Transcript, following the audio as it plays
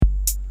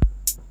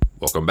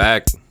Welcome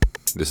back.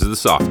 This is the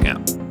soft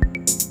count.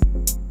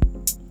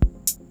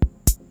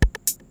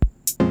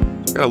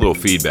 Got a little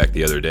feedback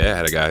the other day. I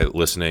had a guy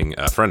listening,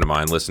 a friend of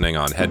mine listening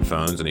on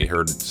headphones, and he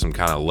heard some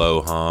kind of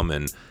low hum,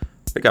 and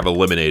I think I've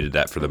eliminated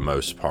that for the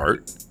most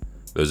part.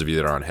 Those of you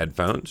that are on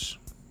headphones,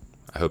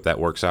 I hope that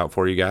works out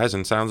for you guys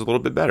and sounds a little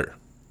bit better.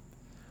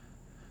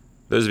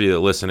 Those of you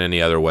that listen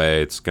any other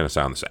way, it's going to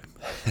sound the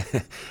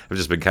same. I've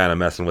just been kind of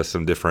messing with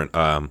some different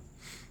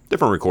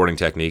recording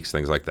techniques,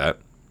 things like that.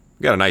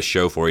 We got a nice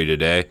show for you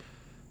today.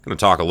 I'm going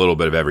to talk a little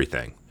bit of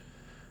everything.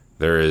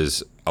 There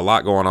is a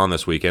lot going on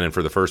this weekend, and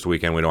for the first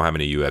weekend, we don't have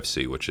any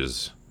UFC, which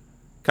is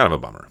kind of a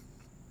bummer.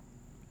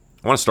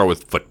 I want to start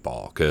with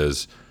football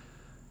because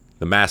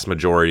the mass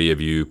majority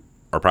of you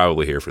are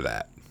probably here for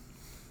that.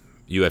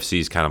 UFC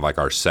is kind of like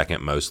our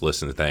second most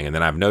listened thing, and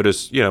then I've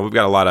noticed, we've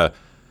got a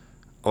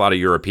lot of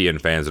European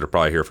fans that are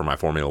probably here for my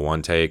Formula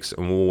One takes,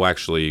 and we're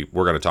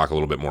going to talk a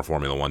little bit more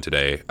Formula One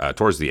today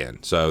towards the end.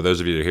 So those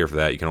of you that are here for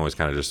that, you can always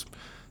kind of just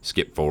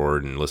skip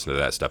forward and listen to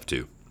that stuff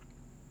too.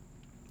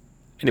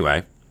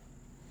 Anyway,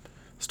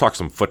 let's talk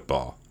some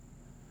football.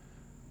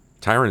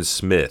 Tyron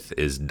Smith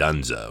is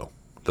donezo,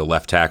 the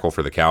left tackle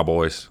for the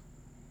Cowboys.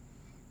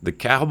 The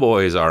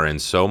Cowboys are in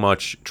so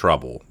much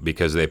trouble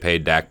because they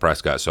paid Dak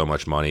Prescott so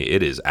much money.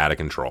 It is out of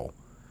control.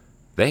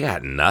 They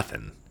got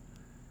nothing.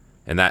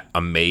 And that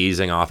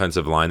amazing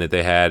offensive line that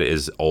they had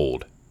is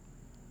old.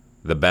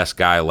 The best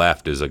guy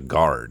left is a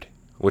guard,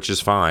 which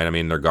is fine. I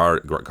mean, their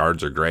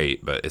guards are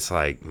great, but it's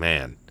like,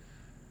 man,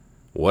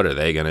 what are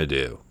they going to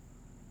do?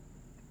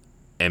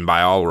 And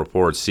by all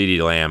reports,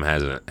 CeeDee Lamb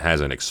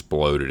hasn't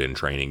exploded in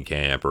training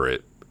camp or in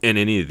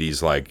any of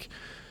these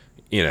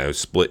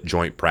split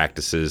joint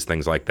practices,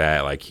 things like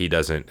that. Like he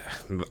doesn't.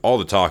 All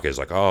the talk is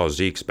like, oh,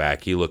 Zeke's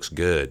back. He looks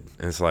good.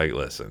 And it's like,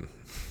 listen,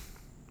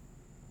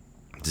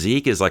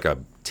 Zeke is like a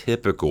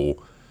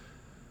typical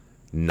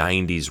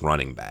 90s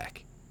running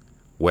back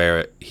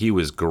where he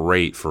was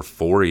great for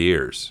 4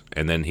 years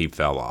and then he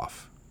fell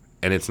off.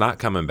 And it's not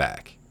coming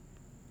back.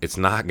 It's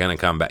not going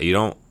to come back.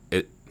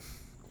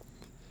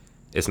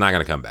 It's not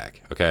going to come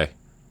back, okay?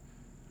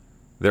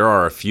 There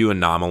are a few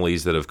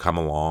anomalies that have come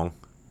along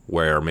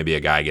where maybe a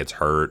guy gets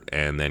hurt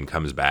and then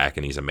comes back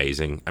and he's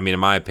amazing. I mean, in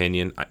my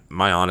opinion,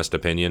 my honest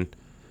opinion,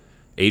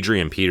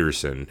 Adrian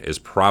Peterson is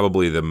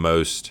probably the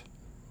most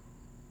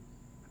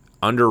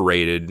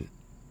underrated,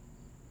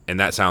 and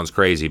that sounds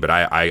crazy, but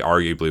I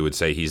arguably would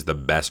say he's the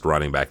best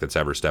running back that's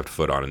ever stepped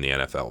foot on in the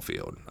NFL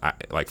field.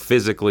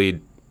 Physically,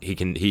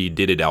 he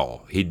did it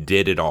all. He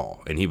did it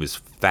all, and he was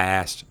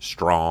fast,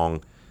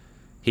 strong.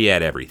 He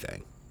had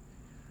everything.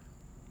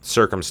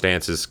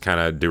 Circumstances kind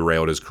of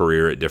derailed his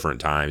career at different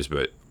times,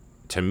 but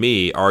to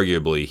me,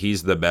 arguably,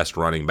 he's the best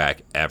running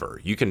back ever.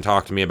 You can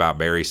talk to me about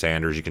Barry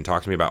Sanders. You can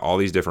talk to me about all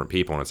these different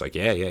people, and it's like,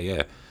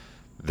 yeah.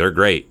 They're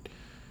great.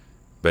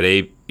 But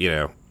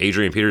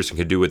Adrian Peterson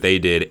could do what they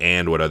did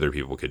and what other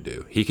people could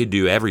do. He could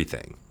do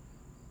everything.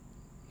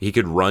 He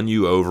could run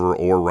you over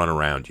or run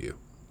around you.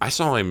 I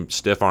saw him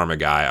stiff arm a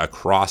guy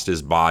across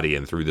his body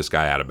and threw this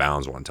guy out of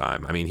bounds one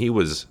time. I mean, he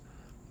was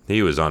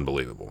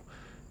unbelievable.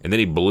 And then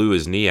he blew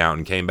his knee out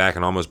and came back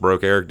and almost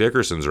broke Eric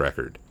Dickerson's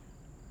record.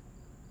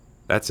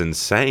 That's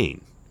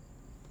insane.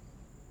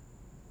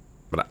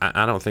 But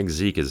I don't think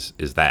Zeke is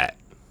that.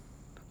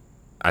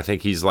 I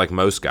think he's like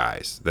most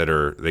guys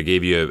they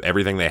gave you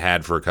everything they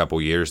had for a couple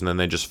years and then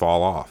they just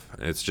fall off.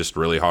 It's just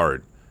really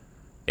hard.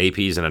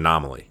 AP's an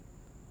anomaly.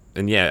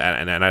 And yeah,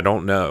 and I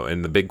don't know.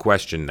 And the big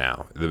question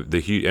now,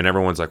 and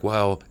everyone's like,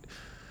 well,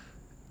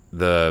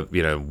 the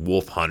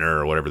Wolf Hunter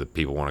or whatever the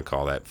people want to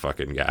call that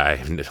fucking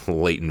guy,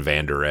 Leighton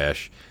Vander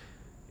Esch,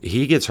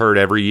 he gets hurt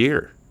every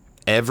year.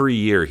 Every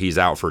year he's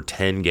out for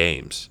 10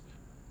 games.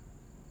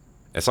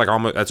 It's like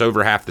that's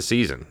over half the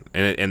season,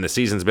 and the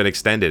season's been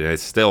extended, and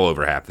it's still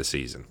over half the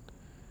season.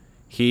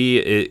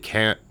 He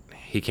can't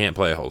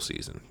play a whole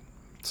season.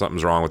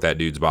 Something's wrong with that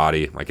dude's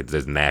body, like it's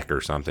his neck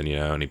or something,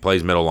 and he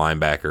plays middle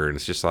linebacker, and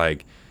it's just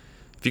like,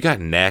 if you got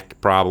neck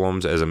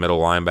problems as a middle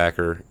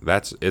linebacker,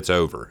 it's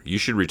over. You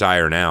should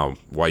retire now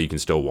while you can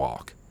still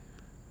walk.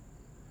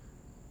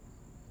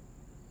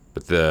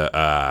 But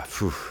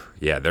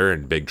they're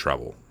in big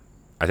trouble.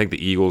 I think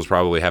the Eagles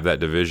probably have that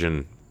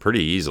division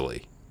pretty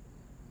easily.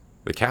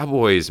 The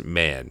Cowboys,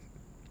 man,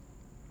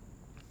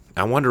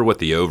 I wonder what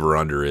the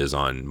over-under is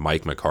on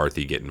Mike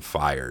McCarthy getting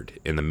fired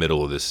in the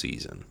middle of this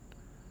season.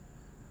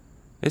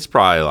 It's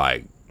probably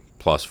like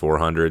plus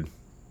 400,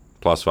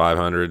 plus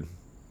 500.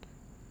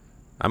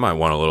 I might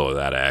want a little of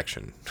that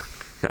action.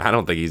 I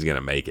don't think he's going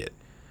to make it.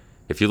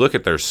 If you look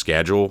at their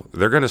schedule,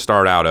 they're going to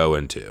start out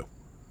 0-2.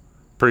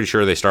 Pretty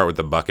sure they start with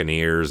the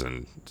Buccaneers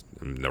and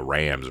the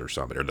Rams or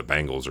somebody, or the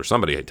Bengals or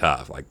somebody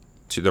tough. Like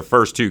the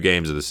first 2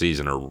 games of the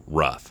season are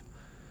rough.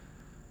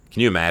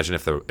 Can you imagine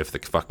if the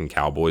fucking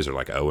Cowboys are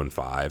like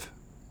 0-5?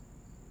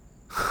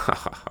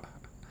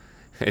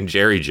 And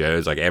Jerry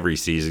Jones, like every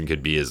season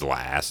could be his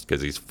last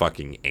because he's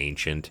fucking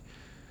ancient.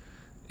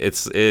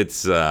 It's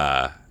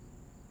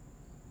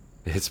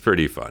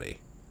pretty funny.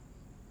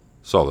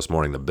 Saw this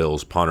morning the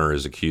Bills punter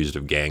is accused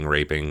of gang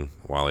raping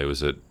while he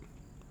was at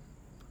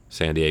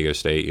San Diego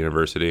State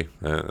University.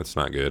 That's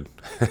not good.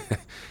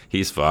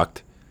 He's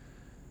fucked.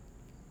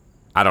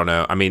 I don't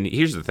know. I mean,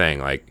 here's the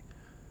thing. Like,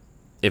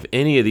 if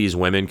any of these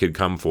women could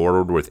come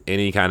forward with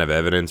any kind of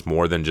evidence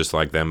more than just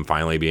like them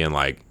finally being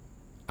like,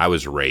 I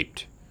was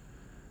raped.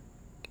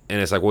 And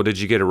it's like, well, did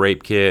you get a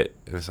rape kit?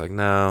 And it's like,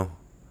 no.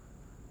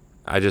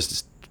 I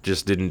just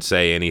didn't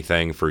say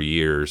anything for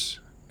years.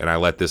 And I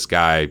let this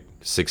guy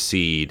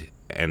succeed.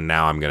 And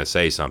now I'm going to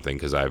say something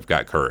because I've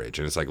got courage.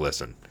 And it's like,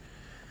 listen.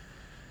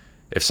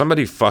 If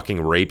somebody fucking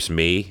rapes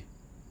me,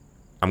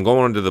 I'm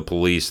going to the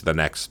police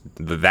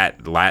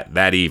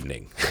that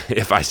evening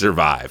if I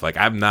survive. Like,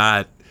 I'm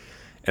not.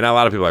 And a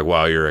lot of people are like,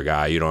 well, you're a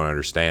guy, you don't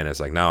understand. It's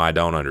like, no, I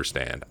don't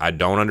understand. I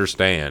don't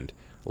understand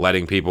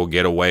letting people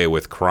get away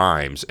with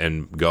crimes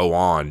and go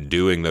on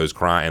doing those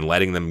crimes and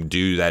letting them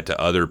do that to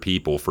other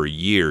people for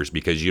years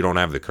because you don't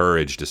have the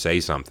courage to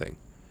say something.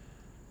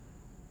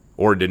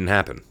 Or it didn't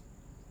happen.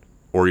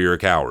 Or you're a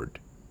coward.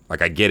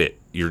 Like, I get it.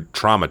 You're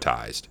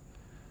traumatized.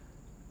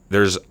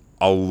 There's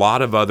a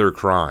lot of other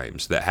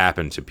crimes that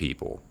happen to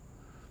people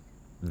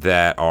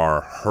that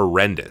are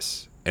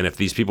horrendous. And if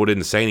these people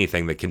didn't say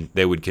anything,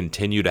 they would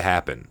continue to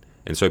happen.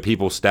 And so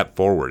people step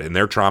forward, and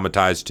they're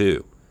traumatized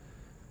too.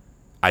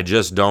 I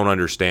just don't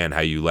understand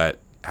how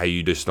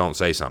you just don't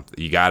say something.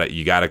 You gotta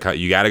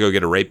go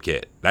get a rape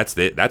kit. That's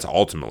it. That's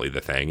ultimately the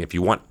thing. If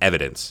you want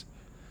evidence,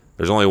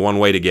 there's only one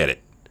way to get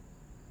it.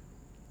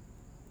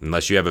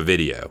 Unless you have a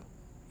video,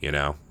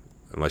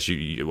 Unless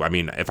I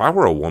mean, if I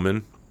were a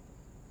woman.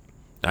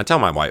 I tell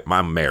my wife,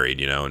 I'm married,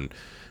 and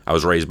I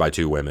was raised by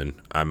two women.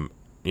 I'm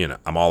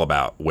all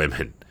about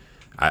women.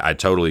 I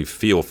totally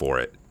feel for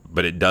it,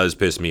 but it does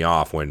piss me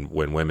off when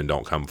women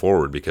don't come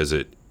forward because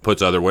it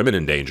puts other women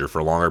in danger for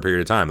a longer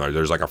period of time.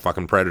 There's like a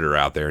fucking predator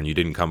out there and you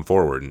didn't come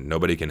forward and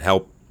nobody can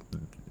help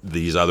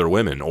these other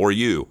women or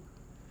you.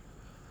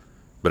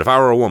 But if I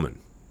were a woman,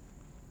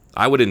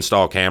 I would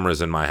install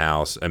cameras in my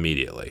house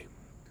immediately.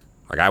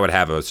 Like, I would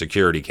have a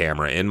security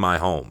camera in my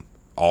home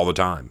all the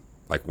time.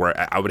 Like, where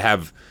I would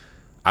have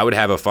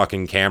a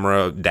fucking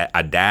camera,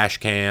 a dash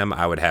cam.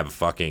 I would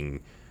have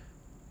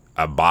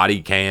a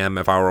body cam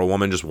if I were a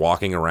woman just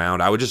walking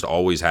around. I would just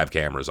always have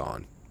cameras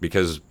on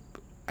because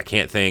I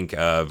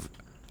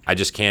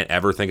just can't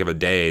ever think of a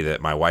day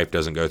that my wife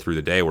doesn't go through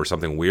the day where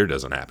something weird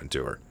doesn't happen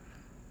to her.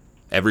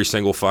 Every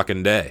single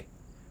fucking day.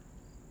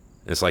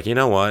 And it's like, you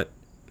know what?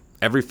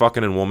 Every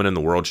fucking woman in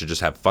the world should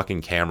just have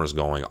fucking cameras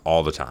going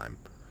all the time.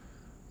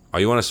 Oh,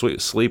 you want to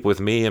sleep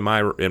with me in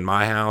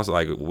my house?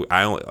 Like,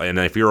 and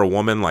if you're a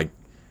woman, like,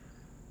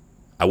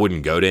 I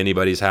wouldn't go to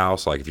anybody's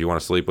house. Like, if you want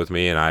to sleep with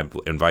me and I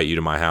invite you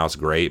to my house,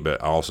 great. But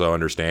also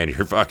understand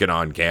you're fucking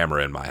on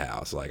camera in my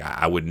house. Like,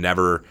 I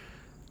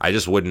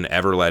just wouldn't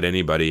ever let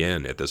anybody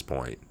in at this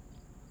point.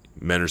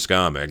 Men are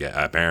scum.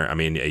 I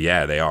mean,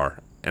 yeah, they are.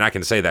 And I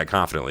can say that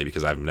confidently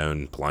because I've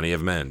known plenty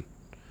of men.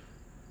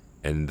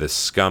 And the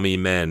scummy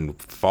men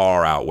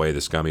far outweigh the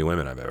scummy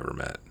women I've ever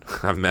met.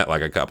 I've met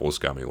like a couple of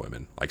scummy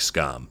women, like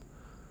scum.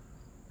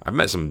 I've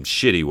met some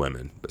shitty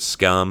women, but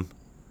scum.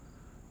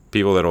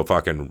 People that'll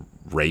fucking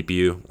rape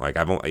you. Like,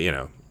 you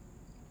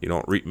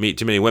don't meet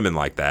too many women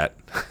like that.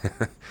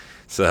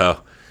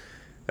 So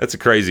that's a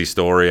crazy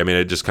story. I mean,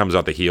 it just comes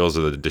out the heels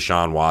of the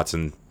Deshaun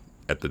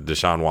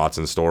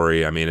Watson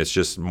story. I mean, it's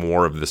just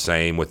more of the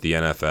same with the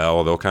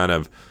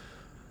NFL.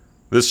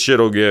 This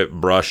shit'll get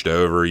brushed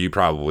over. You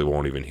probably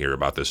won't even hear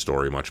about this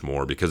story much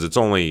more because it's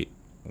only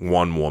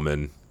one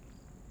woman.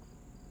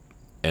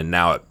 And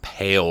now it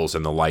pales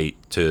in the light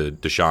to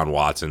Deshaun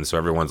Watson. So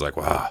everyone's like,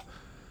 wow,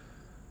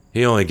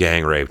 he only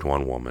gang raped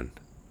one woman.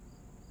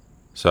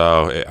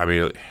 So, I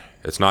mean,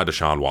 it's not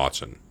Deshaun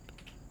Watson.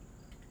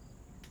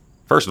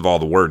 First of all,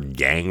 the word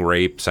gang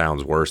rape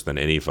sounds worse than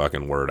any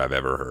fucking word I've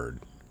ever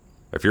heard.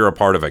 If you're a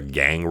part of a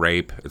gang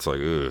rape, it's like,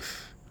 ugh.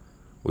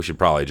 We should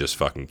probably just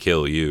fucking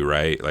kill you,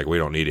 right? Like, we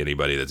don't need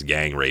anybody that's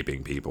gang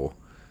raping people.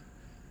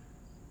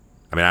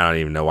 I mean, I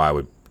don't even know why I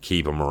would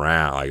keep them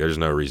around. Like, there's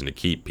no reason to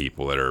keep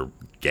people that are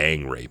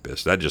gang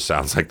rapists. That just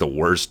sounds like the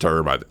worst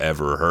term I've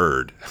ever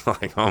heard.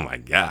 Like, oh my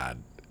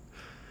God.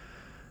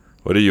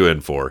 What are you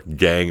in for?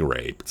 Gang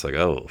rape. It's like,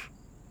 oh,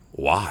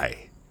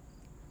 why?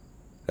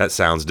 That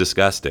sounds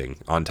disgusting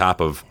on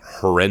top of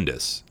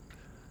horrendous.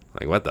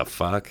 Like, what the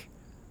fuck?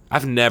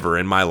 I've never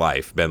in my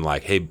life been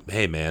like,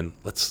 hey man,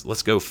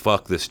 let's go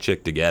fuck this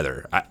chick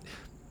together.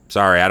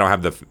 Sorry, I don't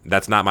have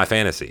that's not my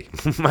fantasy.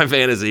 My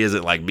fantasy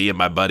isn't like me and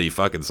my buddy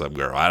fucking some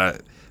girl.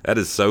 That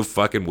is so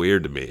fucking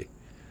weird to me.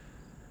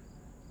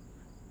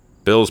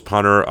 Bills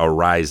punter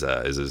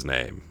Ariza is his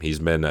name. He's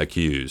been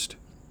accused.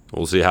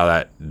 We'll see how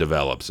that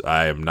develops.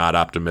 I am not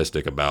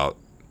optimistic about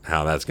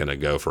how that's going to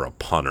go for a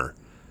punter.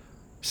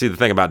 See, the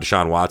thing about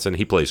Deshaun Watson,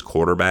 he plays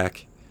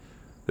quarterback.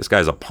 This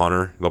guy's a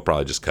punter. They'll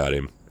probably just cut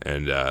him.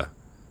 And,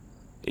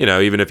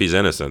 even if he's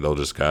innocent, they'll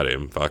just cut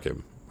him. Fuck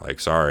him. Like,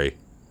 sorry.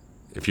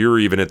 If you were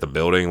even at the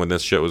building when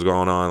this shit was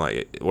going on,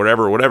 like,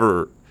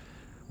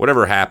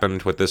 whatever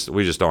happened with this,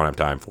 we just don't have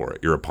time for it.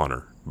 You're a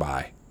punter.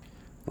 Bye.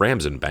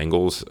 Rams and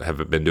Bengals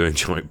have been doing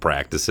joint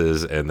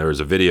practices, and there was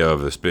a video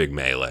of this big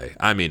melee.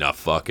 I mean, a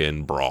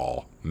fucking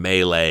brawl.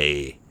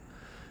 Melee.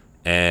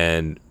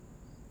 And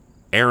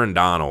Aaron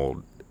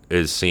Donald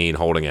is seen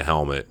holding a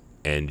helmet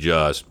and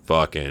just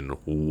fucking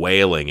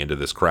wailing into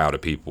this crowd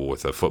of people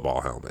with a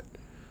football helmet.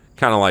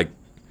 Kind of like,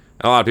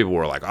 a lot of people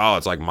were like, oh,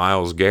 it's like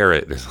Myles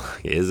Garrett. It's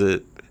like, is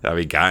it? I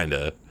mean, kind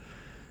of.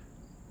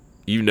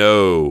 You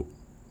know,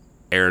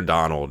 Aaron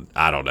Donald,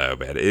 I don't know,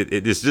 man.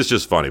 It's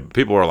just funny.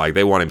 People are like,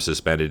 they want him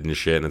suspended and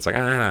shit. And it's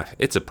like,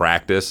 it's a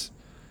practice.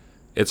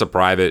 It's a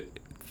private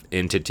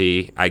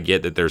entity. I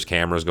get that there's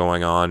cameras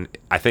going on.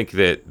 I think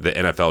that the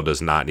NFL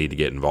does not need to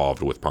get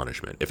involved with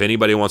punishment. If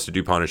anybody wants to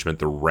do punishment,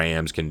 the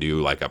Rams can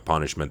do like a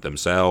punishment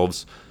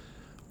themselves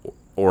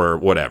or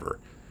whatever.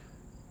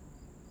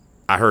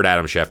 I heard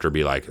Adam Schefter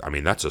be like, I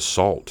mean, that's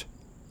assault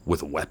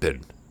with a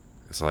weapon.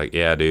 It's like,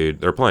 yeah, dude,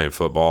 they're playing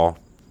football.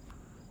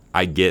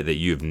 I get that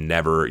you've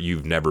never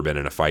been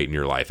in a fight in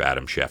your life,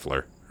 Adam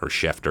Schefter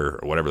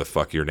or whatever the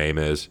fuck your name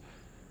is.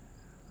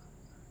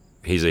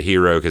 He's a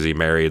hero because he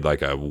married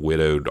like a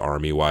widowed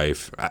army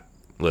wife.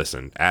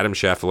 Listen, Adam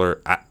Schefter,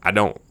 I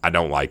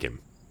don't like him.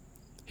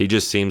 He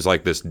just seems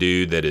like this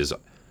dude that is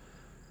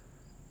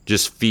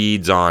just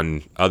feeds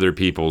on other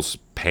people's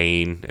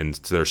pain and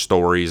their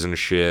stories and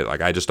shit.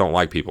 Like, I just don't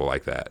like people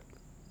like that.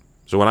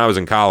 So when I was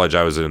in college,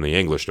 I was in the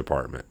English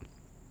department,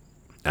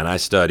 and I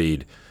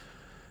studied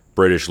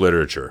British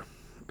literature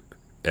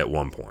at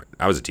one point.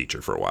 I was a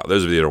teacher for a while.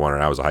 Those of you that are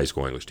wondering, I was a high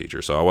school English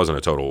teacher, so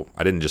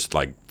I didn't just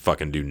like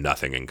fucking do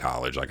nothing in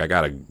college. Like, I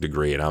got a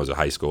degree and I was a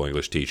high school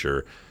English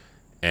teacher,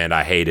 and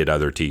I hated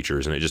other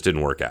teachers, and it just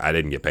didn't work out. I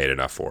didn't get paid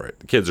enough for it.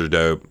 The kids are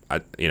dope.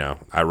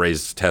 I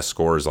raised test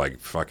scores like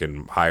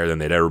fucking higher than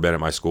they'd ever been at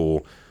my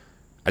school.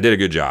 I did a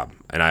good job,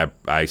 and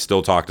I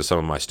still talk to some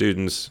of my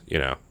students. You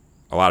know,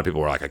 a lot of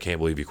people were like, I can't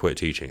believe you quit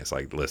teaching. It's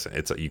like, listen,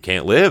 you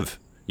can't live.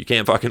 You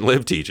can't fucking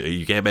live teaching.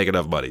 You can't make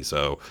enough money.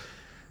 So,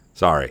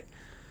 sorry.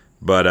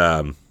 But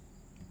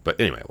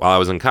anyway, while I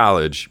was in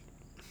college,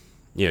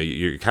 you know,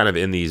 you're kind of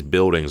in these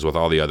buildings with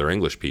all the other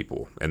English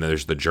people. And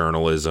there's the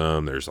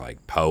journalism, there's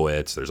like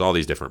poets, there's all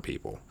these different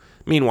people.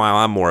 Meanwhile,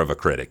 I'm more of a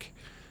critic.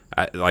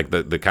 Like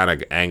the kind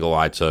of angle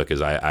I took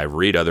is I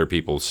read other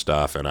people's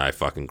stuff and I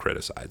fucking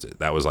criticize it.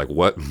 That was like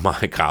what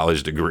my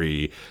college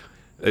degree,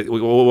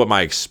 what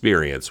my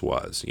experience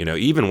was. You know,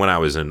 even when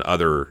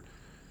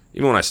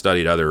when I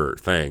studied other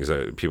things,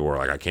 people were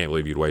like, I can't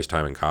believe you'd waste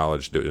time in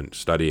college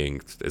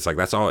studying. It's like,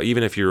 that's all.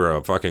 Even if you're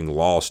a fucking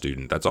law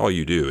student, that's all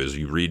you do is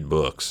you read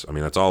books. I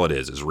mean, that's all it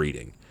is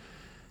reading.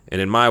 And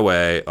in my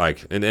way,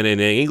 like, and in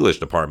the English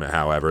department,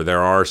 however,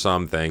 there are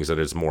some things that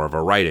it's more of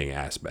a writing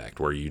aspect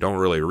where you don't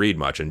really read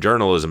much. And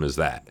journalism is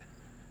that.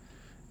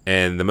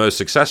 And the most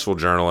successful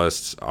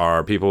journalists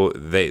are people,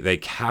 they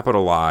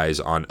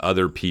capitalize on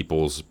other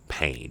people's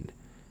pain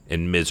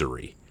and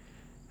misery.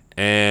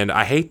 And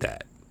I hate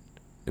that.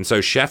 And so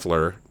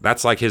Scheffler,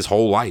 that's like his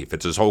whole life.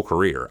 It's his whole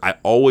career. I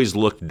always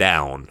looked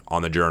down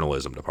on the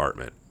journalism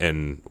department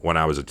when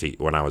I was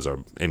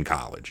in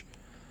college,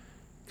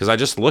 because I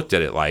just looked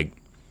at it like,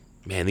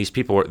 man, these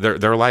people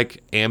they're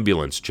like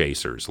ambulance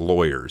chasers,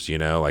 lawyers. You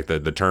know, like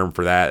the term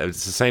for that.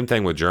 It's the same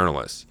thing with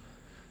journalists.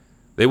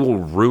 They will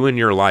ruin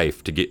your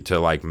life to get to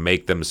like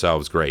make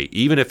themselves great,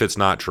 even if it's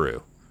not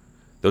true.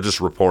 They'll just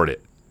report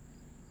it.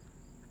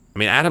 I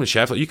mean, Adam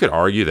Schefter, you could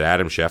argue that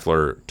Adam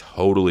Schefter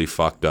totally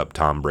fucked up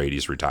Tom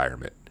Brady's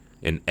retirement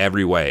in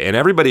every way. And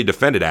everybody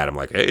defended Adam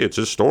like, hey, it's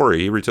his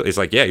story. It's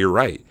like, yeah, you're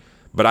right.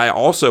 But I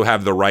also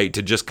have the right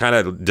to just kind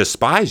of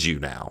despise you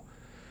now.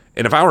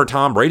 And if I were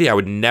Tom Brady, I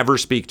would never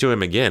speak to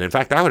him again. In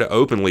fact, I would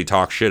openly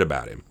talk shit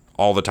about him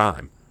all the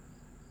time.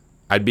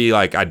 I'd be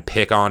like, I'd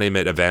pick on him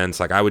at events.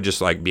 Like, I would just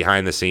like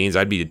behind the scenes,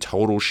 I'd be a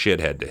total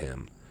shithead to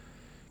him.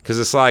 Because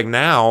it's like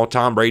now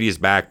Tom Brady's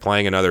back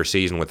playing another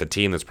season with a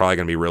team that's probably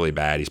going to be really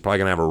bad. He's probably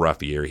going to have a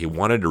rough year. He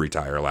wanted to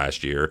retire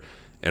last year,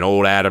 and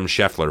old Adam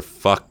Schefter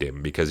fucked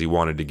him because he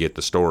wanted to get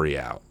the story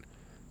out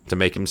to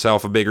make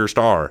himself a bigger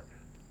star.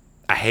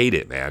 I hate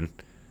it, man.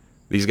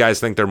 These guys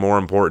think they're more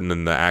important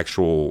than the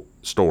actual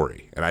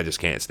story, and I just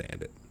can't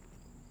stand it.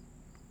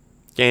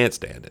 Can't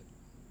stand it.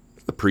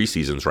 The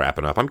preseason's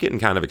wrapping up. I'm getting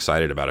kind of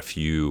excited about a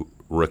few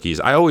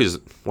rookies.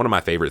 One of my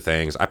favorite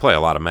things, I play a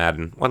lot of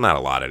Madden. Well, not a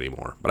lot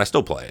anymore, but I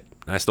still play it.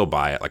 And I still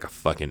buy it like a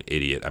fucking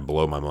idiot. I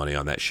blow my money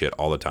on that shit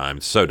all the time.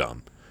 It's so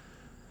dumb.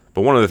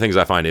 But one of the things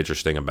I find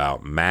interesting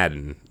about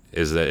Madden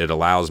is that it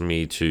allows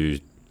me to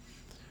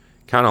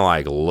kind of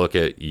like look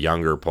at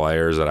younger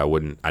players that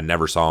I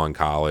never saw in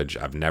college.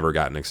 I've never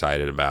gotten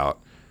excited about.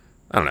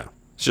 I don't know.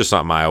 It's just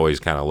something I always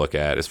kind of look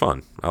at. It's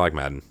fun. I like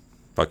Madden.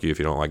 Fuck you if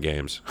you don't like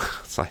games.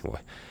 It's like,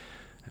 what?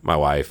 My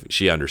wife,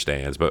 she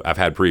understands, but I've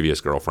had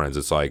previous girlfriends.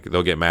 It's like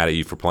they'll get mad at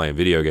you for playing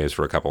video games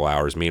for a couple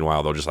hours.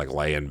 Meanwhile, they'll just like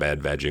lay in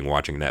bed vegging,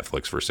 watching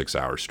Netflix for 6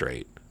 hours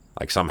straight.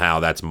 Like somehow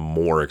that's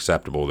more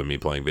acceptable than me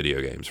playing video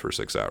games for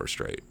 6 hours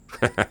straight.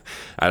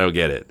 I don't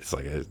get it. It's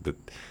like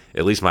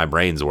at least my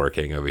brain's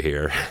working over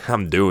here.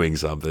 I'm doing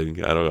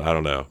something. I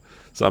don't know.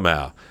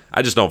 Somehow,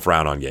 I just don't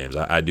frown on games.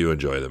 I do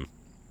enjoy them.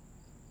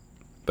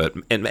 But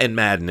and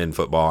Madden in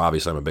football,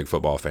 obviously I'm a big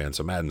football fan,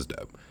 so Madden's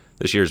dope.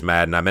 This year's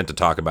Madden, I meant to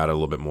talk about it a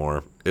little bit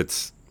more.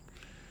 It's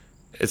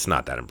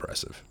not that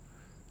impressive.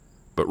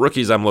 But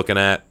rookies I'm looking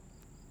at,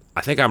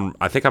 I think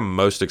I'm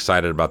most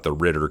excited about the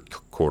Ritter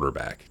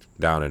quarterback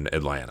down in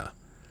Atlanta.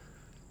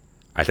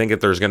 I think if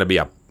there's going to be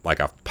a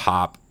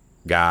pop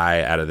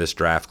guy out of this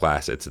draft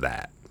class, it's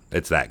that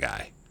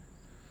guy.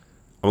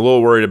 I'm a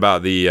little worried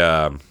about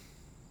the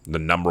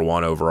number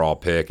 1 overall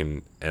pick,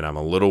 and I'm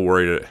a little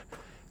worried.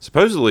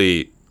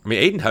 Supposedly,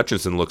 Aiden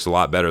Hutchinson looks a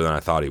lot better than I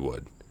thought he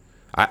would.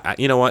 I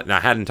you know what? And I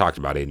hadn't talked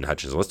about Aiden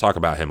Hutchinson. Let's talk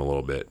about him a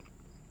little bit.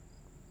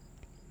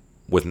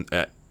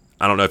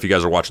 I don't know if you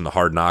guys are watching the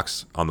Hard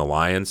Knocks on the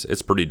Lions.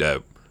 It's pretty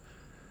dope.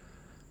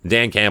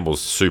 Dan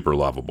Campbell's super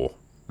lovable.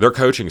 Their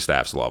coaching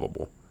staff's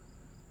lovable.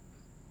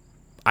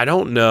 I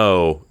don't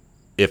know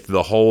if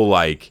the whole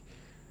I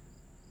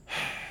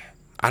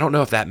don't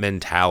know if that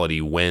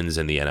mentality wins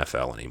in the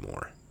NFL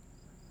anymore.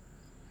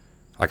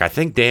 I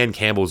think Dan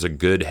Campbell's a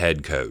good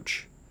head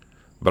coach,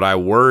 but I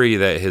worry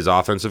that his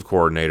offensive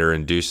coordinator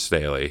and Deuce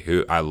Staley,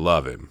 who I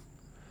love him,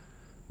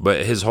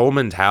 but his whole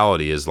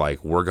mentality is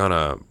we're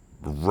gonna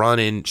run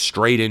in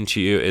straight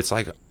into you. It's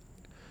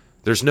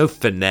there's no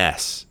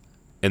finesse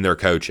in their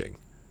coaching,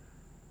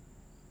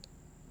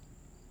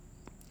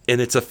 and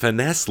it's a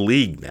finesse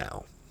league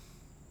now,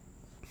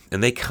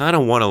 and they kind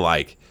of want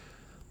to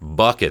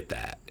bucket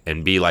that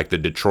and be like the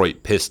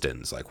Detroit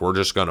Pistons. We're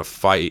just going to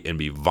fight and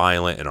be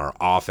violent, and our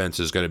offense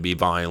is going to be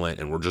violent,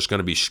 and we're just going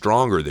to be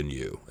stronger than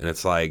you. And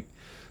it's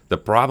the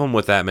problem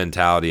with that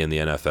mentality in the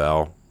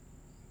NFL,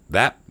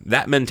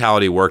 that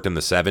mentality worked in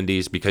the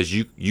 70s because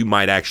you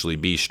might actually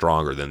be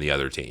stronger than the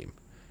other team.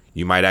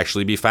 You might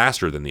actually be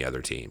faster than the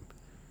other team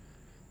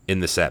in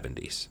the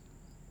 70s.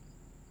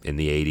 In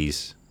the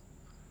 80s.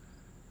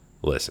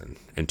 Listen,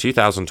 in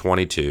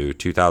 2022,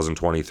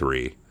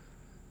 2023,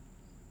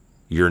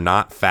 you're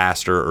not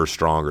faster or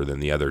stronger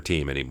than the other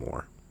team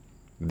anymore.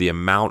 The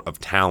amount of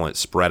talent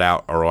spread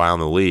out around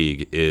the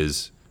league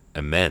is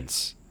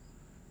immense.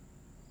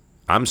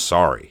 I'm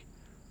sorry.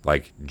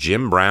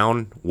 Jim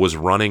Brown was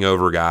running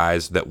over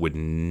guys that would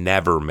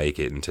never make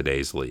it in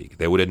today's league.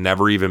 They would have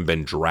never even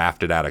been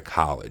drafted out of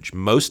college.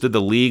 Most of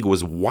the league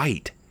was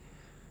white.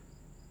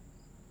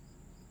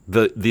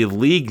 The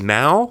league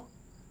now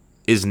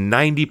is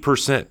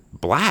 90%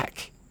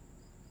 black.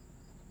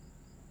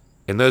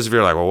 And those of you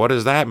are well, what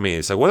does that mean?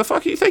 It's what the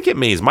fuck do you think it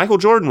means? Michael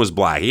Jordan was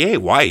black. He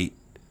ain't white.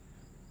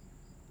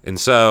 And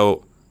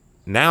so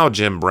now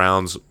Jim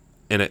Brown's,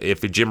 and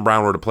if Jim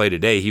Brown were to play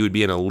today, he would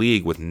be in a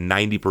league with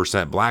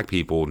 90% black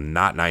people,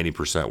 not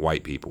 90%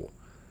 white people.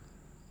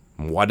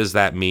 What does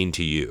that mean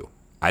to you?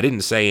 I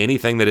didn't say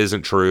anything that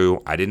isn't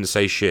true. I didn't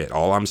say shit.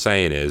 All I'm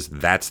saying is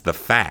that's the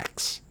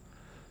facts.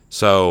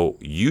 So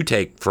you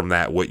take from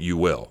that what you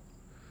will.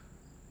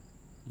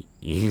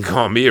 You can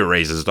call me a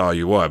racist all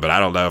you want, but I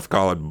don't know if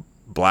calling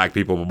black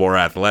people more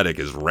athletic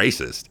is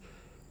racist.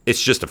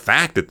 It's just a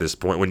fact at this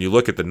point. When you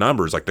look at the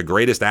numbers, the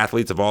greatest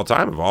athletes of all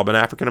time have all been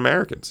African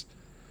Americans.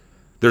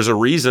 There's a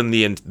reason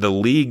the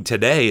league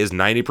today is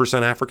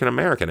 90% African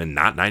American and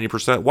not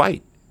 90%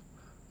 white.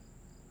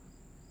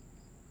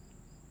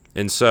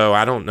 And so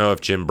I don't know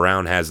if Jim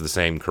Brown has the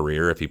same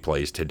career if he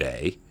plays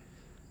today.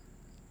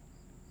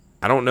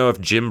 I don't know if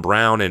Jim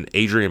Brown and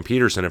Adrian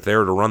Peterson, if they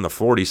were to run the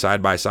 40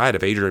 side by side,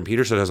 if Adrian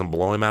Peterson doesn't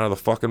blow him out of the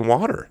fucking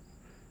water.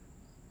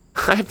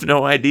 I have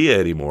no idea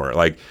anymore.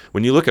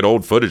 When you look at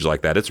old footage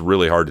like that, it's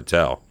really hard to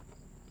tell.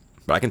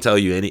 But I can tell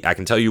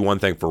you one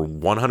thing for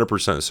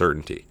 100%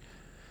 certainty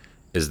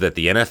is that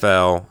the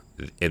NFL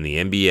and the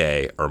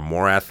NBA are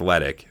more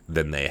athletic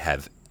than they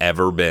have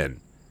ever been.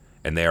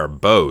 And they are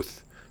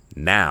both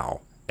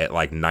now at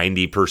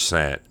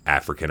 90%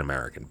 African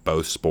American,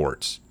 both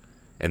sports.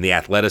 And the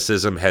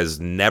athleticism has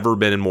never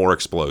been more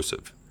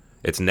explosive.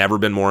 It's never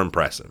been more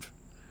impressive.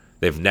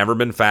 They've never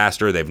been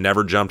faster. They've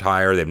never jumped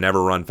higher. They've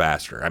never run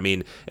faster.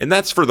 And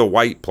that's for the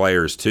white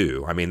players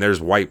too. There's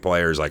white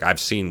players.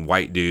 I've seen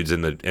white dudes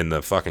in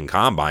the fucking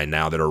combine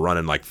now that are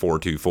running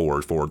 4.24,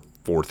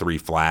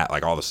 4.43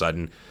 flat, all of a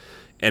sudden.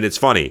 And it's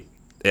funny.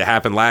 It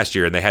happened last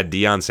year, and they had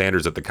Deion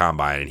Sanders at the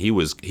combine, and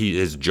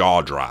his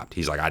jaw dropped.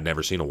 He's I'd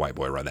never seen a white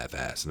boy run that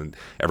fast. And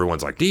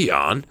everyone's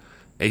Deion? And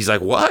he's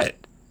what?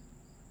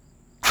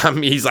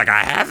 He's I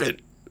haven't.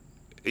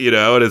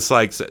 And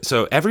it's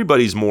so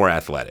everybody's more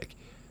athletic.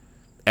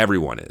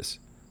 Everyone is.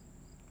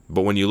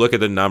 But when you look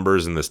at the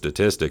numbers and the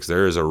statistics,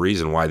 there is a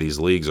reason why these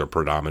leagues are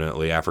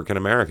predominantly African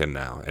American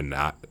now and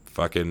not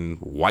fucking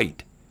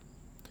white.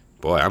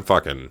 Boy, I'm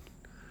fucking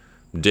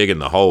digging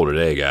the hole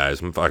today,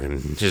 guys. I'm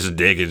fucking just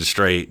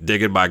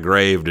digging my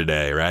grave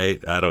today,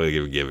 right? I don't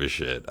even give a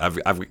shit.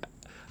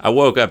 I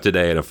woke up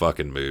today in a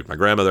fucking mood. My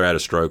grandmother had a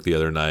stroke the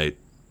other night.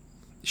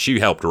 She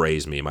helped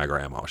raise me, my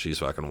grandma. She's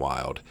fucking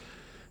wild.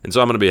 And so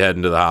I'm going to be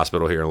heading to the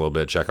hospital here in a little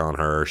bit, check on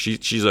her.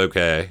 She's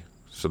okay.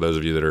 So those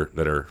of you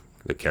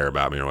that care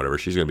about me or whatever,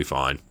 she's going to be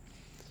fine.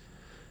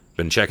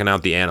 Been checking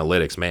out the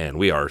analytics. Man,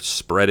 we are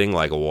spreading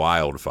like a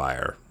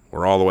wildfire.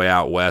 We're all the way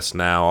out west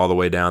now, all the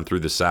way down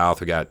through the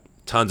south. We got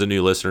tons of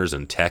new listeners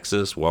in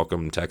Texas.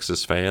 Welcome,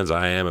 Texas fans.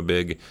 I am a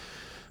big.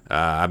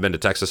 I've been to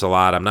Texas a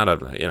lot. I'm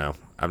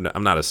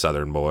not a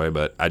Southern boy,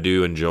 but I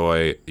do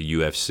enjoy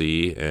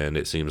UFC, and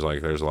it seems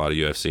like there's a lot of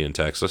UFC in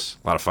Texas,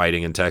 a lot of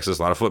fighting in Texas,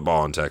 a lot of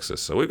football in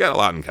Texas. So we've got a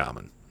lot in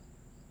common.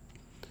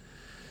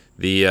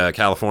 The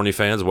California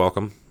fans,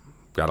 welcome.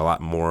 Got a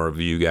lot more of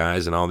you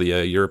guys, and all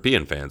the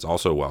European fans,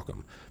 also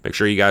welcome. Make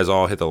sure you guys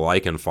all hit the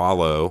like and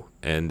follow,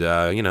 and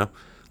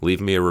leave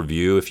me a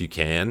review if you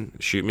can.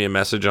 Shoot me a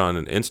message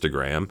on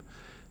Instagram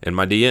in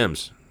my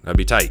DMs. That'd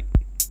be tight.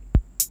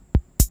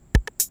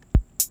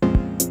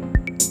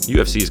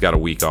 UFC's got a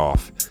week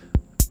off,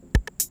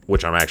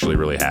 which I'm actually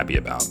really happy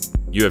about.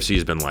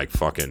 UFC's been like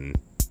fucking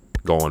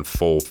going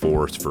full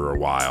force for a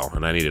while,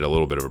 and I needed a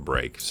little bit of a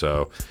break.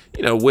 So,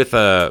 with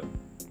not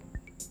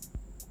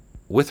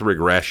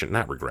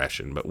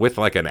regression, but with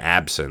like an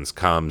absence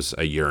comes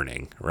a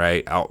yearning,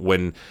 right?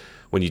 When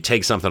you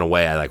take something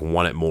away, I like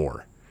want it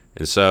more.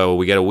 And so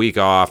we get a week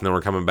off, and then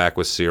we're coming back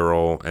with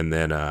Cyril, and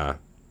then then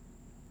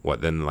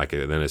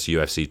it's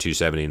UFC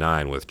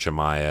 279 with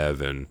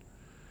Chimaev and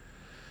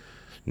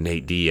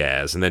Nate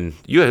Diaz, and then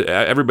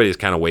everybody's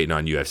kind of waiting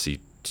on UFC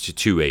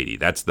 280.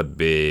 That's the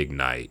big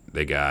night.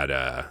 They got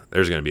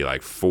there's going to be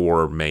like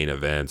 4 main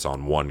events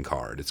on one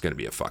card. It's going to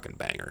be a fucking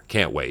banger.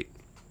 Can't wait.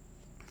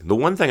 The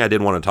one thing I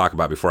did want to talk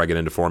about before I get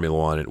into Formula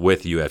One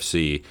with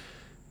UFC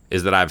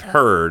is that I've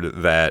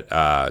heard that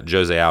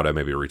Jose Aldo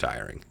may be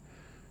retiring.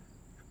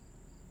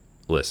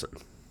 Listen,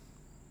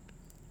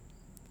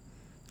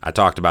 I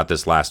talked about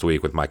this last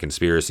week with my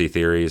conspiracy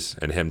theories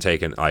and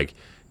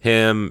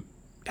him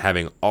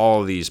having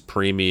all these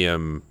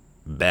premium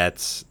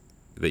bets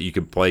that you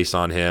could place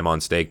on him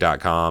on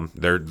stake.com.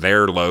 Their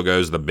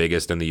logo's the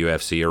biggest in the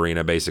UFC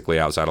arena, basically,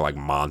 outside of like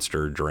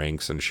Monster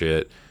drinks and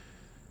shit.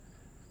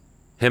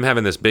 Him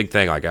having this big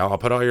thing like, I'll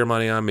put all your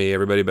money on me,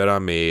 everybody bet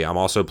on me. I'm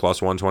also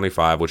plus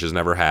 125, which has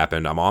never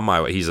happened. I'm on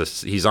my way. He's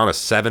on a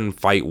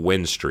 7-fight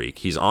win streak.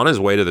 He's on his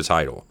way to the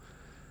title.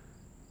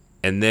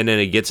 And then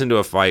he gets into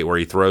a fight where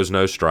he throws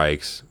no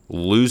strikes,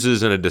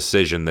 loses in a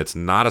decision that's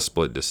not a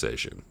split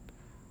decision,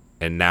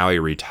 and now he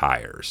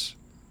retires.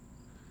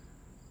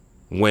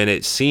 When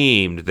it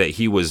seemed that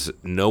he was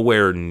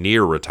nowhere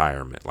near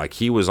retirement, like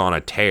he was on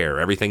a tear.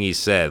 Everything he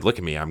said, look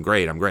at me, I'm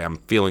great, I'm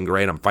feeling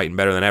great, I'm fighting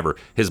better than ever.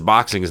 His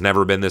boxing has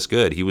never been this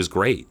good. He was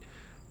great.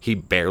 He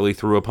barely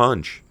threw a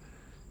punch.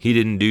 He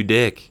didn't do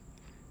dick.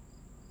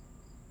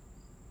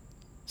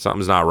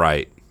 Something's not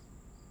right.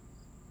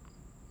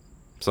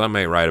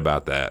 Something ain't right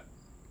about that.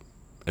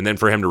 And then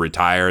for him to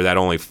retire, that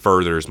only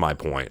furthers my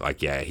point.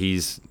 Like, yeah, he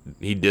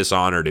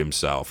dishonored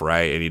himself,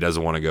 right? And he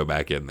doesn't want to go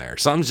back in there.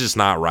 Something's just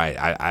not right.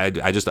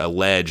 I just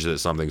allege that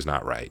something's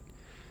not right.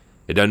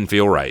 It doesn't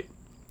feel right.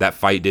 That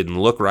fight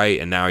didn't look right,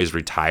 and now he's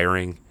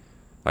retiring.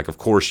 Like, of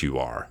course you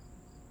are.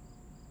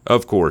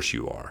 Of course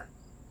you are.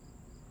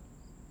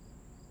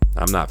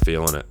 I'm not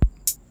feeling it.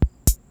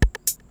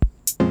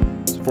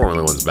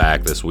 Formula One's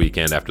back this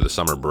weekend after the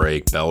summer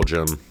break.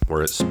 Belgium,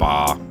 we're at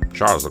Spa.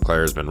 Charles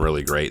Leclerc has been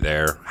really great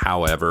there.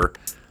 However,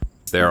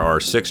 there are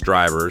 6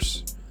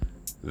 drivers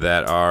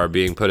that are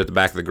being put at the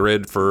back of the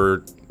grid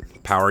for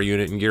power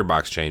unit and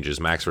gearbox changes.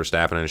 Max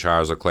Verstappen and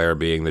Charles Leclerc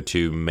being the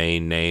 2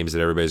 main names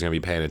that everybody's going to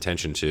be paying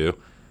attention to.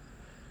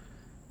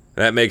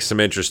 That makes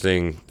some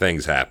interesting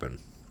things happen.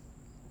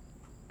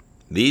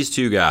 These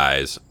 2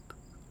 guys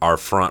are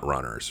front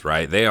runners,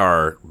 right?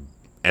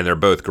 And they're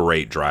both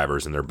great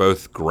drivers, and they're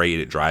both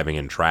great at driving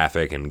in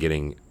traffic and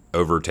getting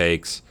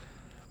overtakes.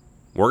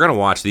 We're going to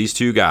watch these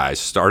 2 guys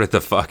start at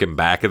the fucking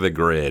back of the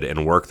grid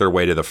and work their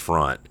way to the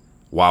front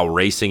while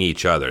racing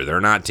each other.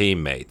 They're not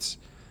teammates.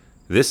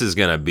 This is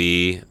going to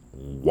be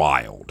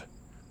wild.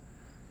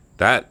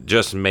 That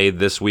just made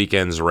this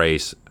weekend's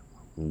race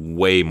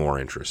way more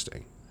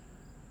interesting.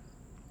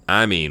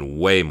 I mean,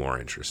 way more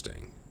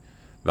interesting.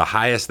 The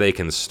highest they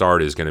can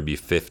start is going to be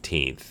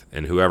 15th,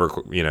 and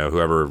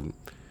whoever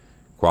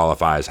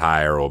qualifies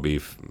higher will be,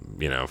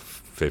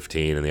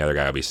 15, and the other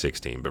guy will be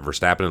 16. But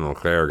Verstappen and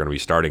Leclerc are going to be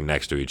starting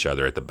next to each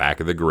other at the back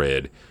of the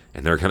grid,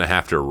 and they're going to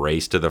have to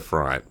race to the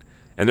front.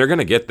 And they're going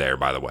to get there,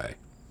 by the way.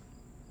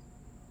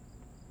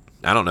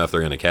 I don't know if they're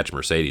going to catch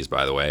Mercedes,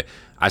 by the way.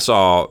 I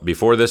saw,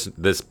 before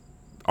this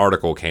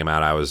article came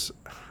out, I was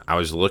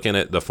looking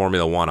at the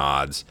Formula One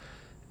odds,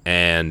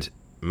 and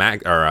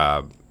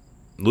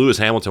Lewis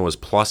Hamilton was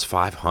plus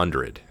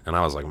 500. And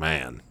I was like,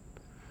 man,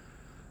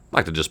 I'd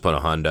like to just put a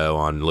hundo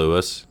on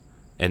Lewis.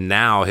 And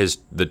now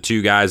the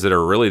 2 guys that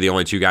are really the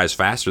only 2 guys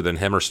faster than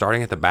him are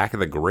starting at the back of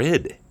the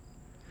grid.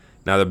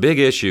 Now, the big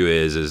issue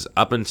is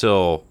up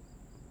until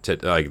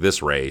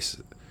this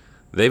race,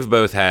 they've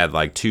both had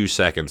like 2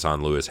 seconds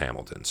on Lewis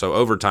Hamilton. So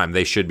over time,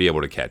 they should be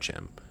able to catch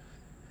him.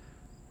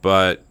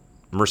 But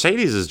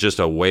Mercedes is just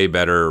a way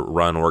better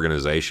run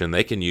organization.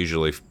 They can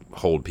usually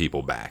hold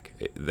people back.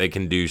 They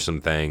can do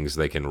some things.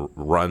 They can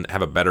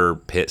have a better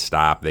pit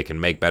stop. They can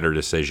make better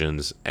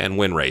decisions and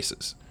win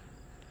races.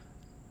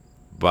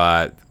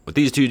 But with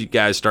these 2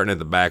 guys starting at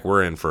the back,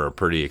 we're in for a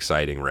pretty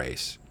exciting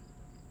race.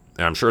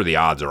 And I'm sure the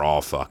odds are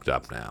all fucked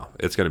up now.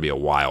 It's going to be a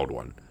wild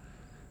one.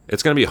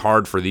 It's going to be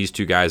hard for these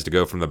two guys to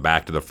go from the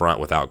back to the front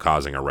without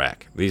causing a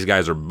wreck. These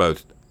guys are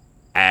both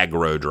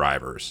aggro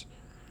drivers.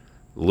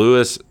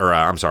 Leclerc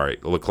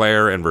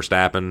and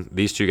Verstappen,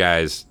 these two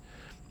guys,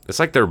 it's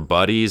like they're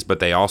buddies, but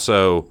they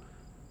also,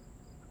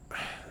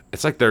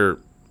 it's like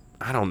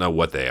I don't know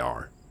what they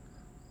are.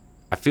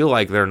 I feel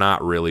like they're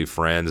not really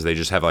friends. They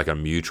just have like a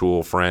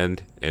mutual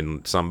friend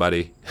in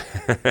somebody.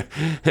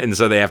 And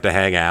so they have to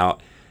hang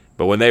out.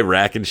 But when they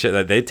wreck and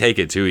shit, they take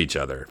it to each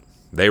other.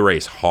 They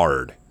race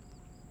hard.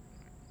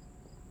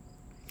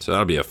 So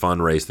that'll be a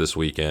fun race this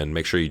weekend.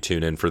 Make sure you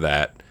tune in for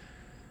that.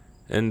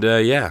 And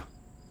yeah,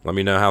 let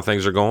me know how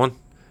things are going.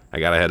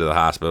 I got to head to the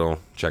hospital,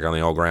 check on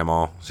the old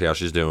grandma, see how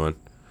she's doing.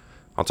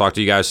 I'll talk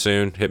to you guys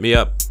soon. Hit me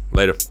up.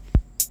 Later.